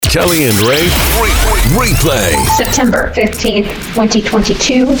Kelly and Ray replay. September 15th,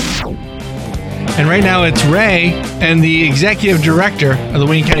 2022. And right now it's Ray and the executive director of the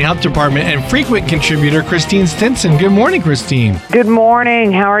Wayne County Health Department and frequent contributor, Christine Stinson. Good morning, Christine. Good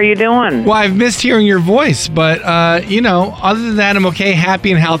morning. How are you doing? Well, I've missed hearing your voice, but, other than that, I'm okay,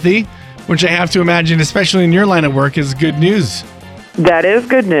 happy and healthy, which I have to imagine, especially in your line of work, is good news. That is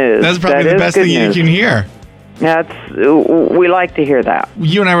good news. That's probably the best thing you can hear. We like to hear that.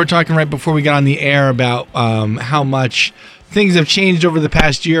 You and I were talking right before we got on the air about how much things have changed over the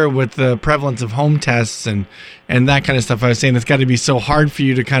past year with the prevalence of home tests and that kind of stuff. I was saying it's got to be so hard for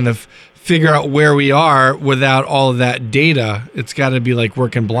you to kind of figure out where we are without all of that data. It's got to be like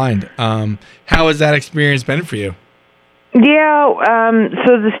working blind. How has that experience been for you? Yeah,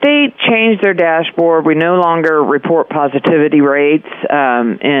 so the state changed their dashboard. We no longer report positivity rates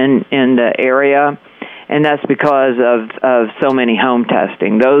in the area, and that's because of so many home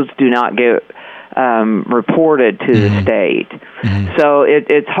testing. Those do not get reported to the state. Mm-hmm. So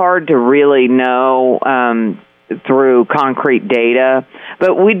it's hard to really know through concrete data.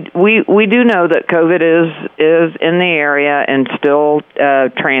 But we do know that COVID is in the area and still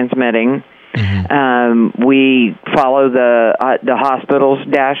transmitting. Mm-hmm. We follow the hospital's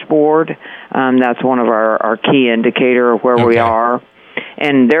dashboard. That's one of our key indicator of where we are.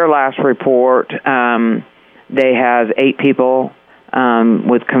 And their last report, they have 8 people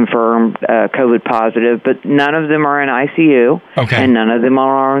with confirmed COVID positive, but none of them are in ICU, and none of them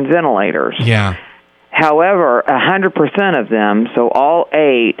are on ventilators. Yeah. However, 100% of them, so all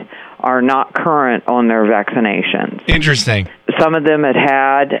 8, are not current on their vaccinations. Interesting. Some of them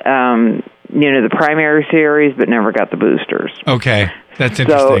had the primary series, but never got the boosters. Okay, that's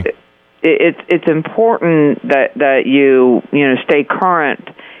interesting. So it's important that you stay current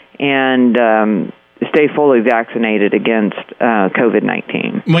and stay fully vaccinated against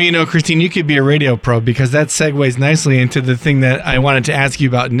COVID-19. Well, Christine, you could be a radio pro because that segues nicely into the thing that I wanted to ask you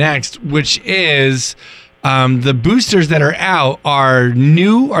about next, which is the boosters that are out are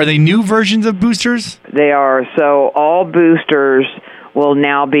new. Are they new versions of boosters? They are. So all boosters will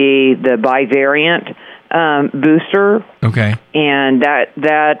now be the bivalent booster. Okay. And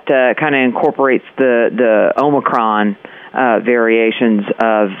that kind of incorporates the Omicron variations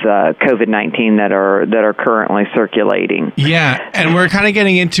of COVID-19 that are currently circulating. Yeah, and we're kind of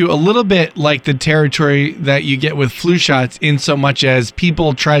getting into a little bit like the territory that you get with flu shots, in so much as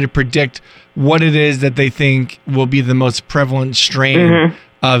people try to predict what it is that they think will be the most prevalent strain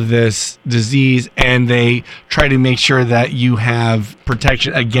of this disease, and they try to make sure that you have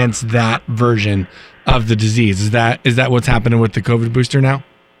protection against that version of the disease. Is that what's happening with the COVID booster now?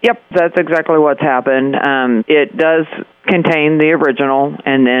 Yep, that's exactly what's happened. It does contain the original,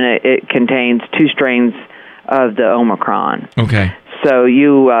 and then it contains 2 strains of the Omicron. Okay. So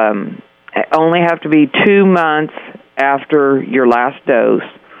you only have to be 2 months after your last dose.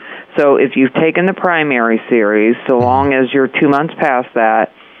 So if you've taken the primary series, so long as you're 2 months past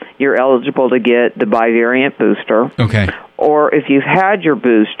that, you're eligible to get the bivalent booster. Okay. Or if you've had your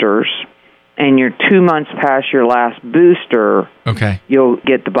boosters and you're 2 months past your last booster, you'll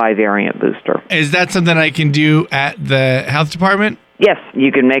get the bivalent booster. Is that something I can do at the health department? Yes,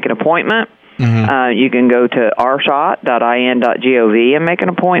 you can make an appointment. Mm-hmm. You can go to rshot.in.gov and make an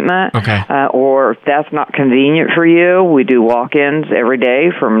appointment. Okay. Or if that's not convenient for you, we do walk-ins every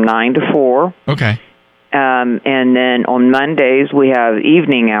day from 9 to 4. Okay. And then on Mondays, we have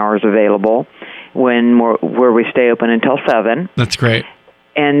evening hours available where we stay open until 7. That's great.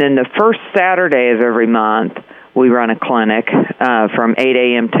 And then the first Saturday of every month, we run a clinic from 8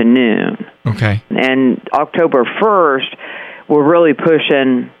 a.m. to noon. Okay. And October 1st, we're really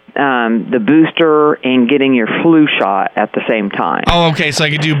pushing the booster and getting your flu shot at the same time. Oh, okay. So I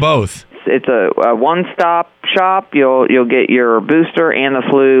could do both. It's a one-stop shop. You'll get your booster and the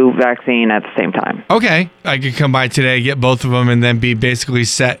flu vaccine at the same time. Okay. I could come by today, get both of them, and then be basically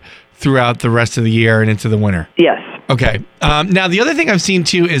set throughout the rest of the year and into the winter. Yes. Okay. Now, the other thing I've seen,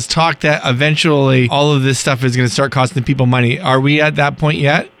 too, is talk that eventually all of this stuff is going to start costing people money. Are we at that point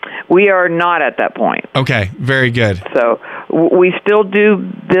yet? We are not at that point. Okay. Very good. So we still do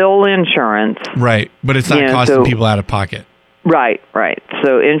bill insurance. Right. But it's not costing people out of pocket. Right.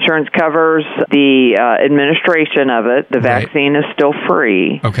 So insurance covers the administration of it. The vaccine is still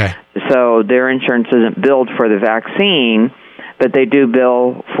free. Okay. So their insurance isn't billed for the vaccine, but they do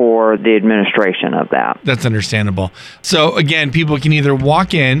bill for the administration of that. That's understandable. So again, people can either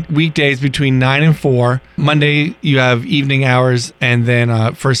walk in weekdays between 9 and 4. Monday, you have evening hours, and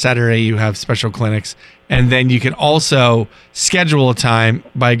then first Saturday, you have special clinics. And then you can also schedule a time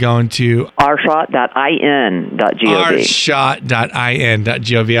by going to rshot.in.gov.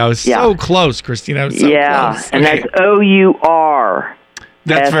 rshot.in.gov. I was so close, Christine. I was so close. And that's OUR.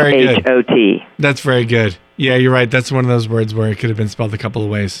 That's very good. SHOT. That's very good. Yeah, you're right. That's one of those words where it could have been spelled a couple of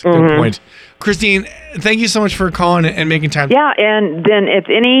ways. Good point. Christine, thank you so much for calling and making time. Yeah, and then if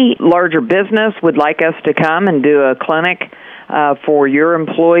any larger business would like us to come and do a clinic for your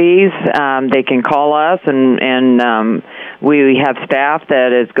employees, they can call us, and we have staff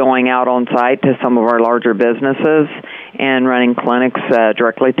that is going out on site to some of our larger businesses and running clinics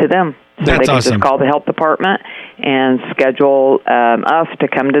directly to them. So That's they can awesome. just call the health department and schedule us to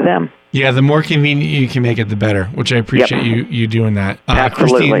come to them. Yeah, the more convenient you can make it, the better, which I appreciate you doing that.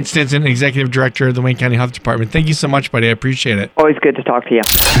 Absolutely. Christine Stinson, Executive Director of the Wayne County Health Department. Thank you so much, buddy. I appreciate it. Always good to talk to you.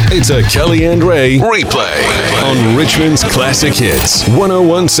 It's a Kelly and Ray replay on Richmond's Classic Hits,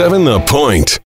 101.7 The Point.